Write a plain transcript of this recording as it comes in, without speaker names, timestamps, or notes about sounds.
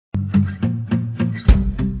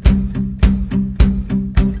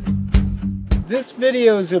This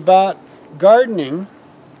video is about gardening,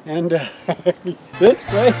 and this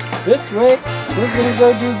way, we're going to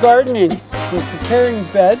go do gardening. We're preparing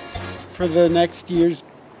beds for the next year's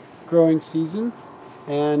growing season,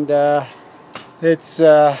 and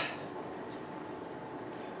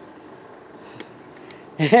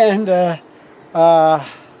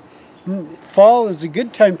fall is a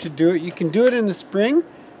good time to do it. You can do it in the spring,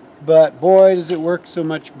 but boy, does it work so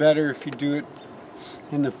much better if you do it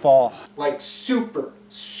in the fall. Like super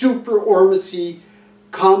ormusy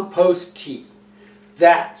compost tea.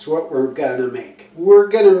 That's what we're gonna make. We're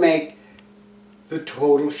gonna make the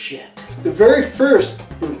total shit. The very first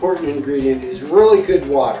important ingredient is really good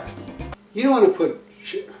water. You don't want to put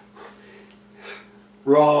shit.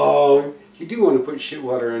 Wrong. You do want to put shit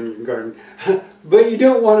water in your garden, but you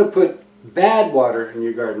don't want to put bad water in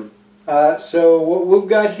your garden. So what we've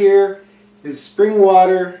got here is spring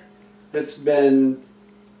water that's been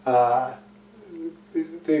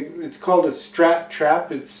it's called a strat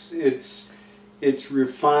trap. It's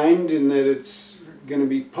refined in that it's going to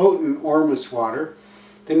be potent ormus water.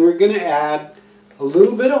 Then we're going to add a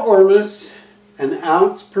little bit of ormus, an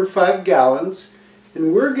ounce per 5 gallons,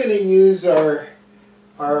 and we're going to use our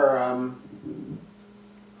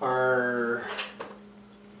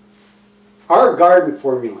garden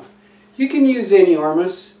formula. You can use any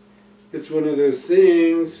ormus. It's one of those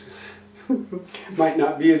things might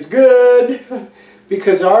not be as good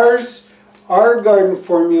because our garden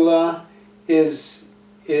formula is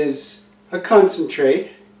a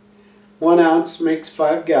concentrate. 1 ounce makes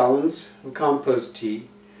 5 gallons of compost tea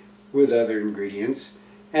with other ingredients,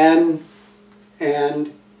 and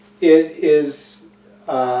it is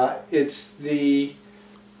it's the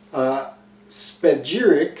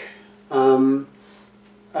spagyric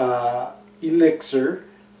elixir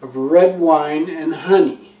of red wine and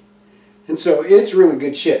honey. And so it's really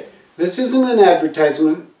good shit. This isn't an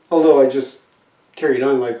advertisement, although I just carried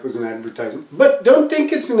on like it was an advertisement. But don't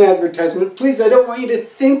think it's an advertisement. Please, I don't want you to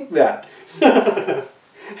think that.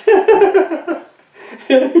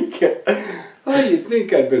 Oh, you'd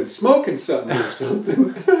think I'd been smoking something or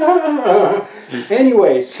something.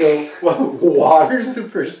 Anyway, so water's the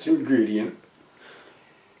first ingredient.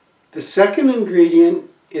 The second ingredient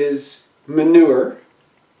is manure.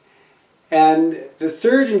 And the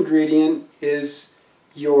third ingredient is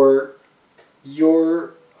your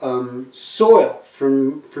soil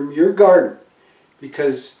from your garden.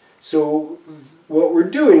 Because, so what we're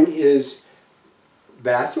doing is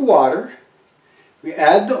bath the water, we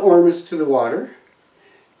add the ormus to the water,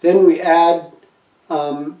 then we add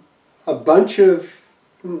a bunch of,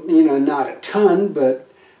 not a ton, but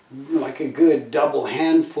like a good double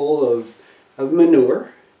handful of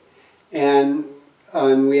manure, and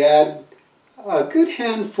we add a good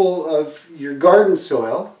handful of your garden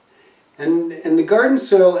soil, and the garden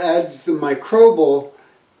soil adds the microbial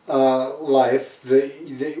life,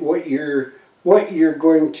 what you're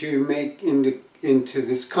going to make into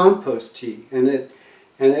this compost tea, and it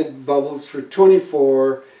bubbles for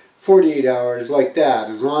 24, 48 hours like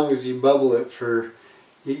that. As long as you bubble it for,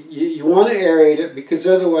 you want to aerate it because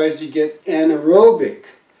otherwise you get anaerobic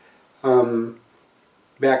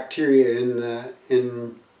bacteria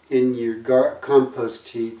in your compost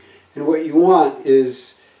tea, and what you want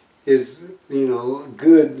is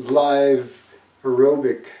good live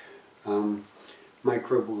aerobic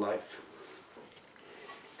microbial life.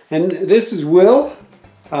 And this is Will,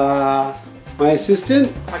 my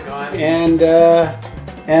assistant, and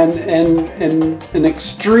an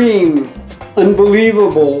extreme,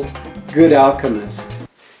 unbelievable good alchemist.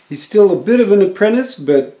 He's still a bit of an apprentice,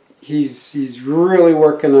 but he's really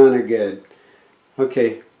working on it good.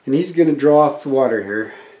 Okay, and he's going to draw off the water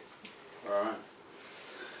here. Alright.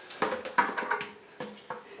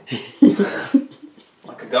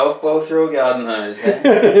 Like a golf ball through a garden hose,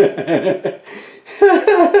 eh?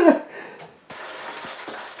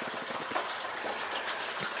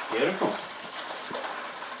 Beautiful.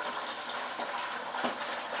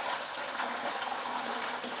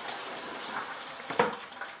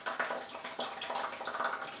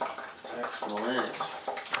 Excellent.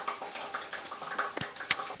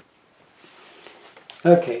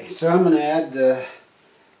 Okay, so I'm going to add the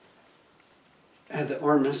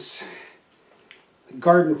ormus, the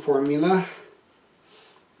garden formula,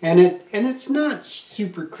 and it's not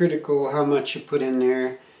super critical how much you put in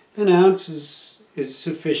there. An ounce is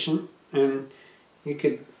sufficient, and you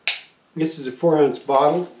could. This is a 4-ounce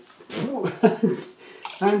bottle.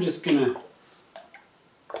 I'm just gonna.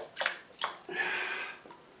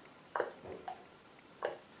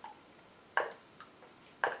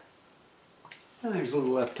 There's a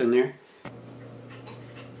little left in there.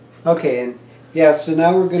 Okay, and Yeah, so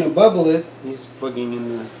now we're going to bubble it. He's plugging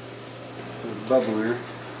in the bubbler.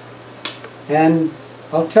 And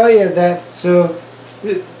I'll tell you that, so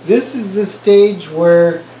this is the stage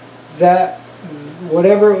where that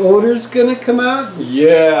whatever odor's going to come out.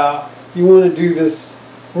 Yeah. You want to do this.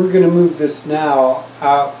 We're going to move this now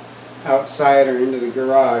outside or into the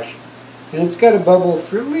garage. And it's got to bubble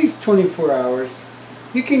for at least 24 hours.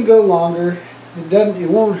 You can go longer. It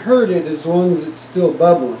won't hurt it as long as it's still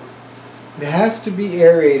bubbling. It has to be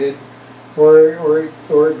aerated or it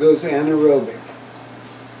goes anaerobic.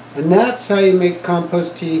 And that's how you make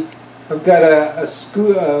compost tea. I've got a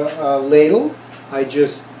ladle. I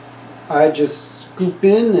just scoop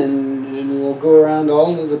in and we'll go around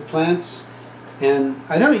all of the plants. And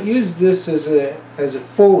I don't use this as a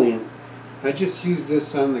foliant. I just use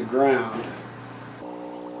this on the ground.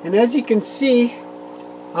 And as you can see,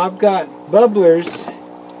 I've got bubblers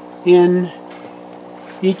in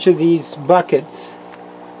each of these buckets.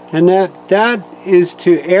 And that is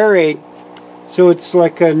to aerate, so it's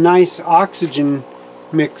like a nice oxygen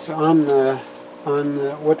mix on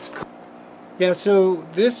what's called. Yeah, so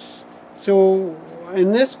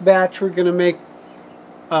in this batch we're going to make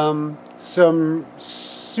some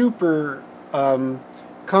super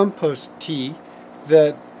compost tea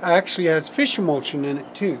that actually has fish emulsion in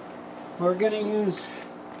it too. We're going to use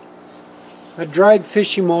a dried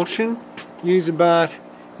fish emulsion. Use about,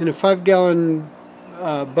 in a 5-gallon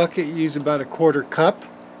bucket, use about 1/4 cup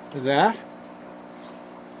of that.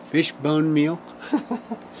 Fish bone meal.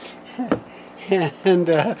 And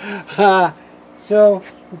so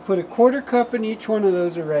we put 1/4 cup in each one of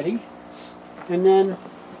those already. And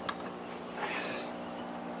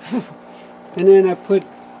then I put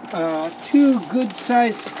 2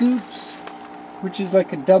 good-sized scoops, which is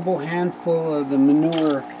like a double handful of the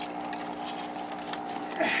manure,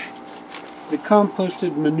 the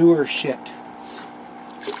composted manure shit.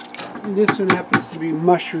 And this one happens to be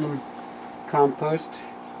mushroom compost.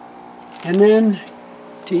 And then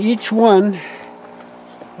to each one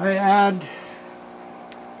I add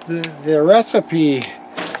the recipe,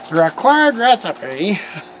 the required recipe.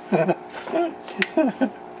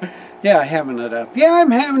 Yeah, having it up. Yeah, I'm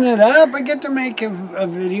having it up. I get to make a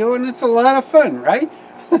video and it's a lot of fun, right?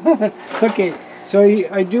 Okay, so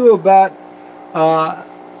I do about a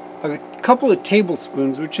couple of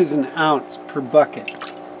tablespoons, which is 1 ounce per bucket.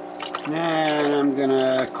 And I'm going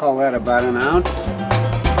to call that about 1 ounce.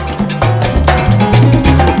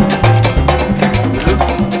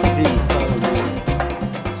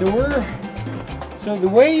 So the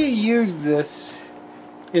way you use this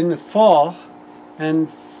in the fall, and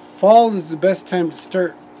fall is the best time to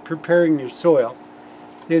start preparing your soil,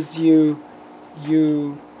 is you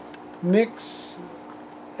mix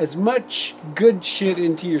as much good shit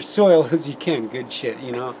into your soil as you can. Good shit,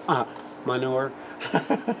 you know, manure.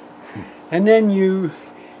 And then you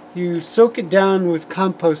soak it down with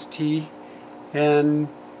compost tea and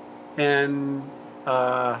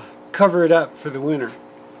cover it up for the winter.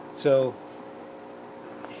 So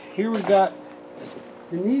here we got,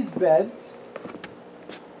 in these beds,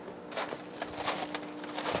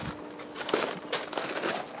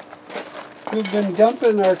 we've been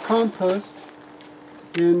dumping our compost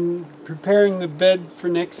and preparing the bed for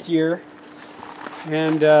next year.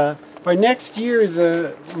 And by next year,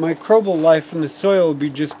 the microbial life in the soil will be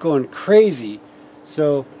just going crazy.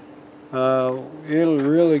 So it'll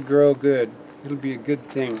really grow good. It'll be a good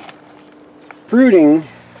thing. Fruiting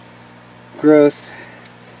growth,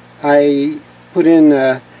 I put in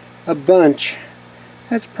a bunch.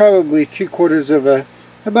 That's probably 3/4 of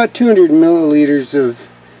about 200 milliliters of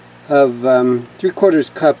 3/4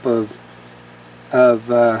 cup of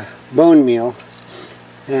bone meal,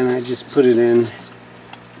 and I just put it in.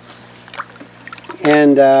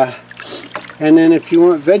 And then if you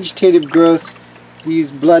want vegetative growth,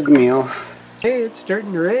 use blood meal. Hey, it's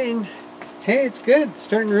starting to rain. Hey, it's good. It's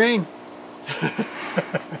starting to rain.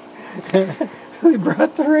 We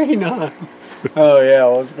brought the rain on. Oh yeah,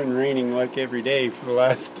 well, it's been raining like every day for the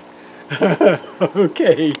last...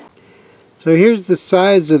 Okay. So here's the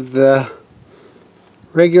size of the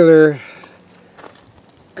regular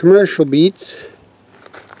commercial beets.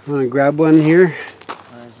 I'm going to grab one here.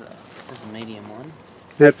 There's a medium one.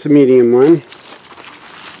 That's a medium one.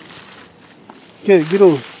 Get a good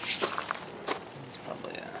old...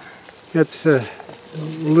 That's a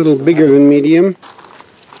little bigger than medium.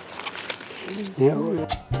 Yeah.